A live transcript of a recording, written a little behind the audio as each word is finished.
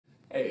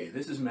Hey,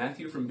 this is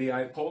Matthew from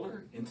BI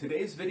Polar. In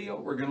today's video,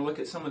 we're going to look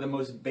at some of the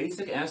most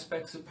basic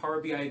aspects of Power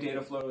BI data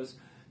flows.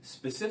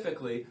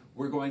 Specifically,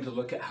 we're going to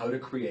look at how to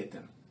create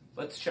them.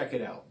 Let's check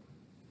it out.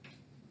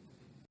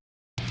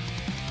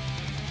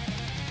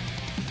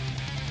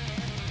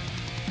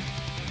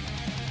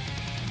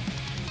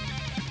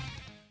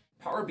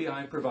 Power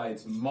BI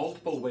provides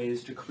multiple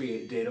ways to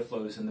create data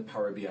flows in the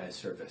Power BI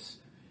service.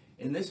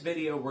 In this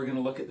video, we're going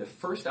to look at the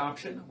first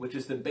option, which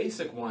is the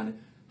basic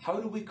one. How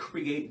do we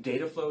create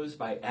data flows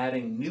by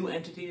adding new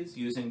entities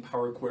using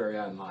Power Query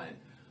Online?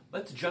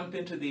 Let's jump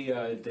into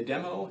the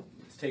demo.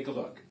 Let's take a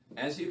look.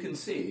 As you can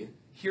see,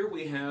 here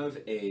we have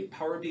a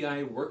Power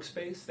BI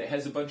workspace that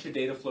has a bunch of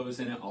data flows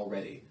in it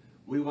already.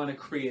 We want to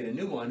create a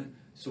new one,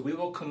 so we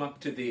will come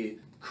up to the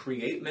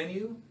Create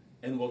menu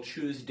and we'll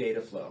choose Data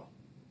Flow.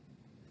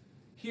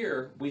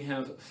 Here we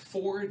have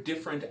 4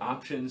 different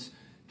options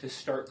to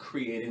start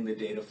creating the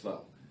data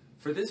flow.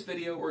 For this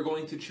video, we're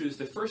going to choose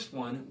the first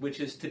one, which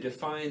is to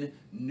define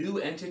new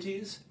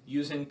entities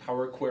using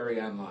Power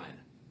Query Online.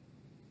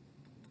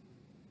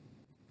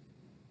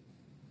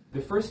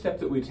 The first step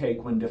that we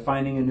take when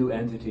defining a new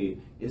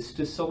entity is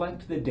to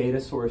select the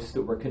data source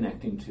that we're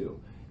connecting to.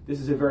 This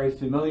is a very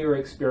familiar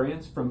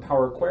experience from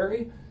Power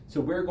Query,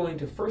 so we're going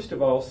to first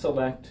of all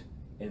select,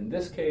 in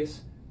this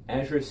case,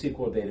 Azure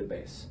SQL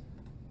Database.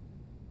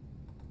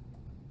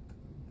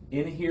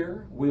 In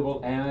here, we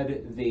will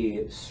add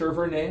the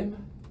server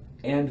name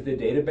and the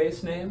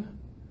database name.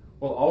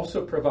 We'll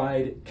also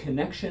provide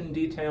connection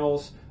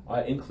details,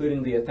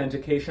 including the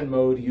authentication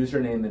mode,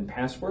 username, and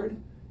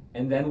password,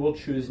 and then we'll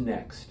choose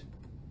Next.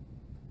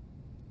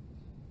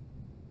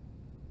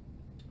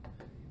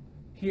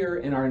 Here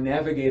in our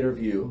Navigator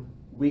view,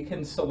 we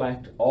can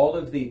select all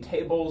of the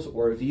tables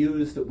or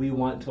views that we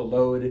want to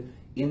load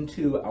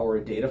into our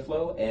data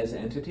flow as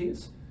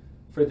entities.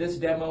 For this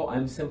demo,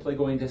 I'm simply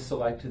going to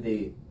select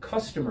the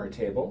customer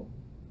table.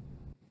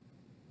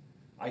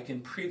 I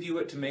can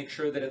preview it to make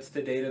sure that it's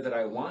the data that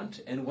I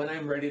want, and when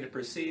I'm ready to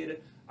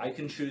proceed, I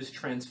can choose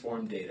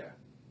Transform Data.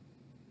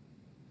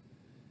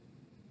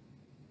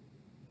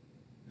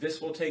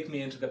 This will take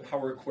me into the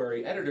Power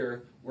Query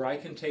Editor, where I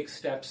can take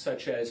steps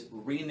such as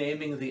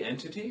renaming the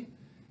entity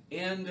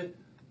and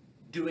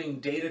doing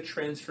data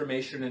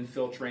transformation and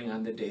filtering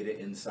on the data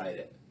inside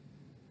it.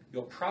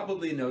 You'll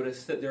probably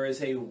notice that there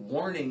is a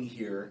warning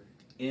here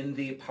in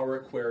the Power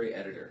Query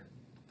Editor.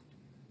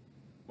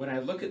 When I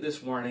look at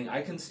this warning,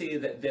 I can see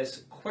that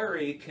this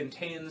query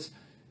contains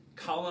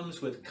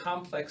columns with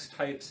complex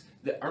types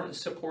that aren't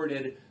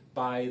supported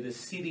by the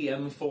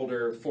CDM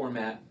folder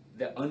format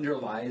that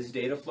underlies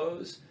data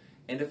flows.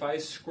 And if I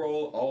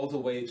scroll all the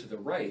way to the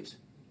right,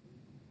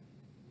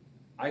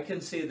 I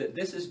can see that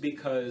this is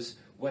because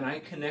when I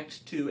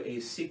connect to a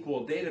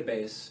SQL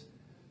database,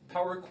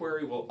 Power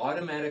Query will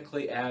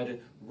automatically add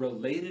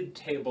related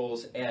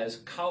tables as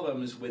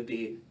columns with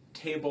the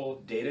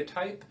table data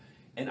type,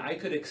 and I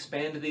could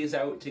expand these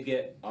out to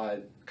get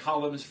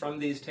columns from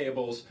these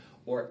tables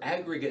or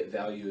aggregate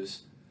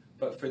values,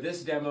 but for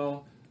this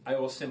demo, I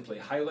will simply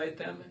highlight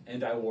them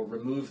and I will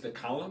remove the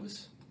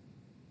columns,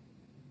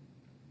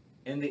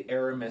 and the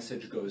error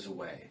message goes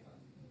away.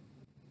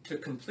 To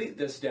complete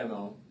this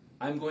demo,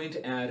 I'm going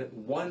to add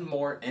one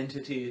more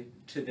entity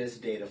to this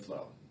data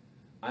flow.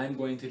 I'm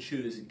going to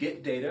choose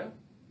Get Data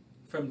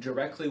from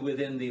directly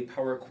within the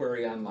Power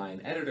Query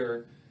Online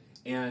editor,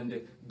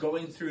 and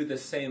going through the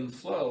same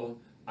flow,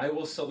 I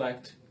will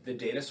select the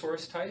data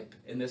source type,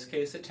 in this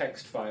case a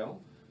text file.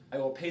 I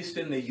will paste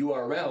in the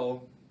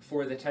URL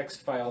for the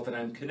text file that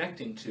I'm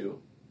connecting to.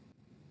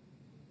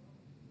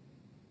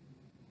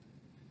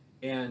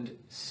 And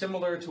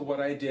similar to what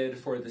I did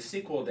for the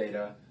SQL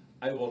data,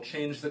 I will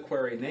change the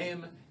query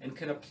name and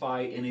can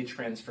apply any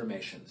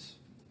transformations.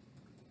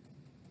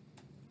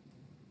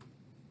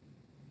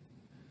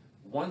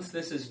 Once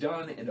this is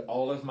done and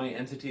all of my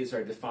entities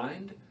are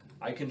defined,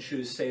 I can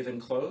choose Save and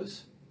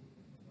Close.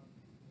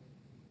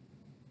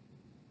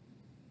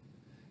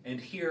 And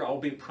here I'll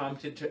be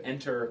prompted to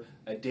enter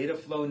a data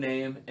flow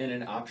name and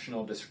an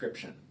optional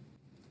description.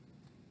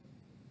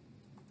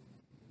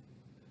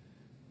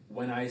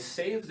 When I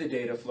save the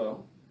data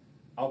flow,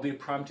 I'll be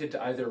prompted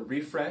to either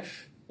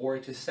refresh or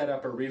to set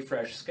up a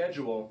refresh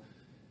schedule.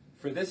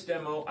 For this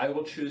demo, I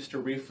will choose to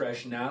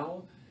refresh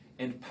now,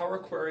 and Power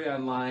Query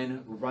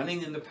Online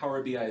running in the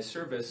Power BI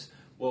service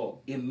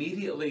will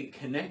immediately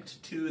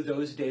connect to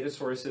those data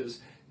sources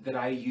that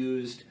I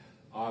used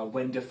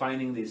when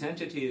defining these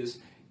entities.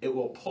 It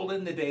will pull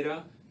in the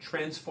data,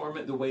 transform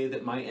it the way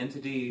that my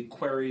entity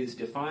queries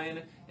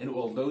define, and it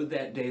will load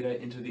that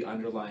data into the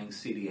underlying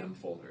CDM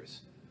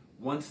folders.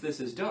 Once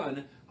this is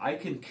done, I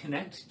can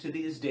connect to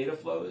these data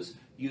flows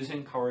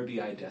using Power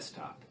BI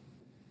Desktop.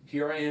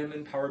 Here I am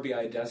in Power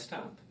BI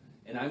Desktop,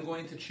 and I'm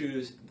going to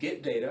choose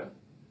Get Data.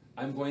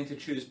 I'm going to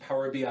choose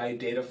Power BI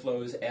Data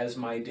Flows as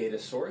my data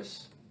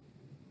source,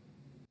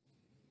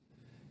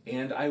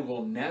 and I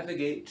will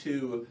navigate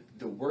to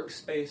the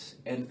workspace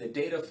and the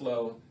data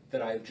flow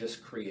that I've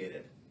just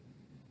created.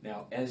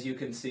 Now, as you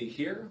can see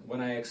here, when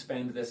I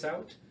expand this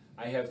out,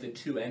 I have the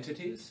 2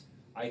 entities.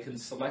 I can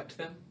select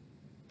them,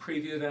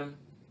 preview them,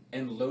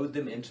 and load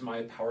them into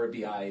my Power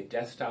BI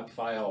desktop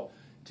file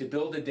to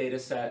build a data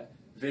set,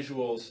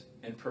 visuals,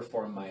 and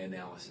perform my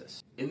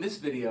analysis. In this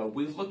video,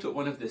 we've looked at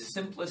one of the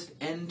simplest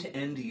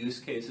end-to-end use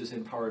cases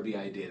in Power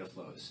BI data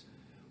flows.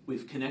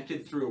 We've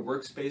connected through a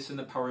workspace in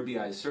the Power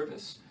BI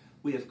service,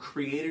 we have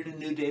created a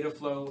new data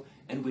flow,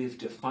 and we've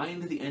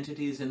defined the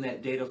entities in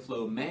that data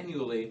flow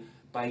manually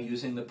by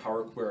using the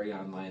Power Query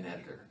Online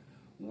Editor.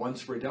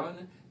 Once we're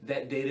done,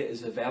 that data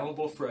is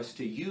available for us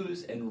to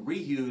use and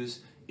reuse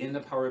in the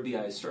Power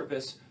BI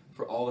service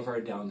for all of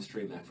our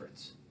downstream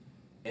efforts.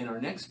 In our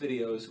next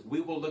videos,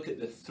 we will look at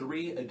the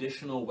 3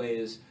 additional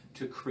ways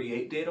to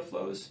create data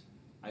flows.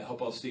 I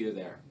hope I'll see you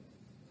there.